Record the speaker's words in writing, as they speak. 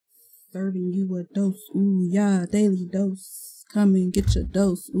Serving you a dose, ooh yeah, daily dose. Come and get your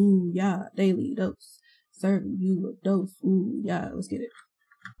dose, ooh yeah, daily dose. Serving you a dose, ooh yeah, let's get it.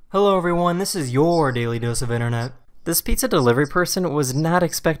 Hello everyone, this is your daily dose of internet. This pizza delivery person was not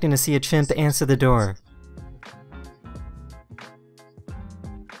expecting to see a chimp answer the door.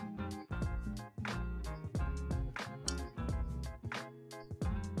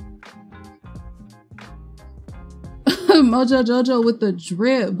 Mojo Jojo with the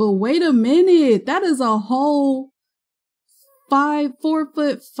drip, but wait a minute, that is a whole 4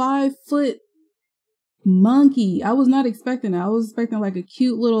 foot, 5 foot monkey. I was not expecting that. I was expecting like a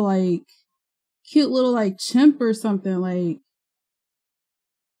cute little chimp or something. Like,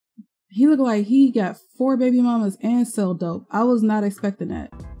 he looked like he got 4 baby mamas and sell dope. I was not expecting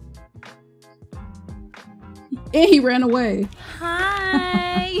that. And he ran away.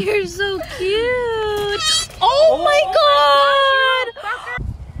 Hi, you're so cute. Oh my god!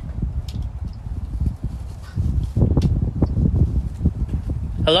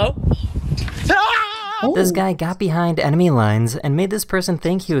 Hello? Oh. This guy got behind enemy lines and made this person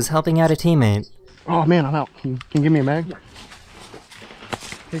think he was helping out a teammate. Oh man, I'm out. Can you give me a mag? Here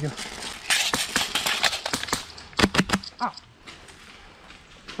you go. Ow.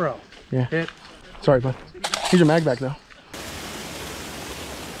 Bro. Yeah. Hit. Sorry, bud. Here's your mag back though.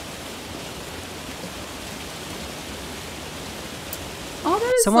 Oh,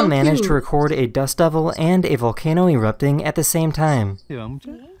 that is Someone so managed cute. to record a dust devil and a volcano erupting at the same time. Wow,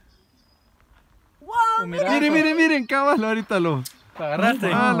 miren, cabal, ahorita lo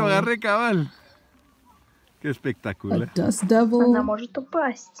agarraste. Ah, lo agarré, cabal. Qué espectacular. A dust devil. Она может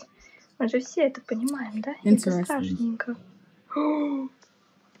упасть. Мы же все это понимаем, да? Это страшненько.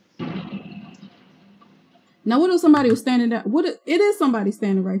 Now, what if somebody was standing there? What if it is somebody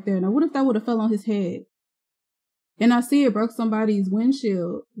standing right there? Now, what if that would have fell on his head? And I see it broke somebody's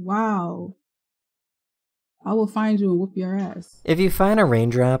windshield. Wow. I will find you and whoop your ass. If you find a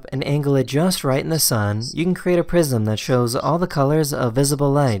raindrop and angle it just right in the sun, you can create a prism that shows all the colors of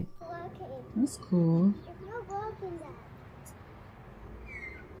visible light. That's cool.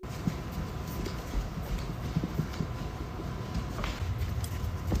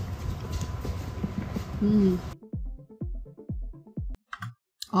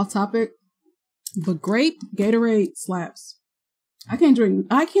 Off topic, but grape Gatorade slaps. I can't drink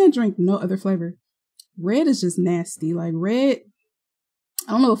no other flavor. Red is just nasty. Like red,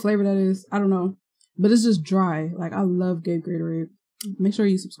 I don't know what flavor that is. I don't know, but it's just dry. Like, I love Gatorade. Make sure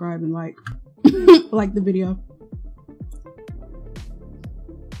you subscribe and like like the video.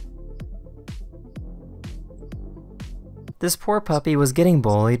 This poor puppy was getting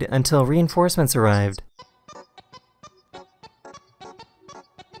bullied until reinforcements arrived.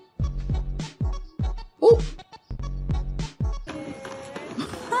 Ooh.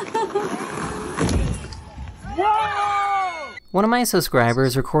 One of my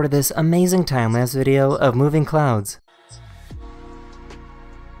subscribers recorded this amazing time-lapse video of moving clouds.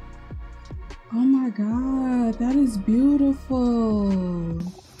 Oh my god, that is beautiful.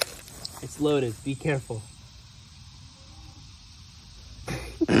 It's loaded. Be careful.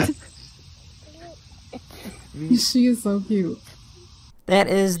 She is so cute. That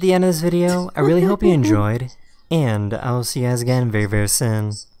is the end of this video. I really hope you enjoyed, and I will see you guys again very, very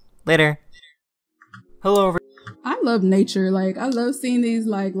soon. Later. Hello, everyone. I love nature. Like, I love seeing these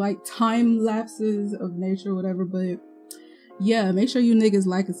like time lapses of nature, whatever. But yeah, make sure you niggas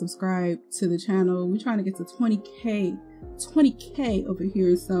like and subscribe to the channel. We're trying to get to 20k over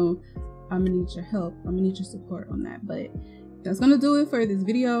here, so I'm gonna need your help. I'm gonna need your support on that. But that's gonna do it for this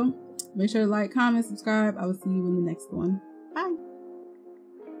video. Make sure to like, comment, subscribe. I will see you in the next one. Bye.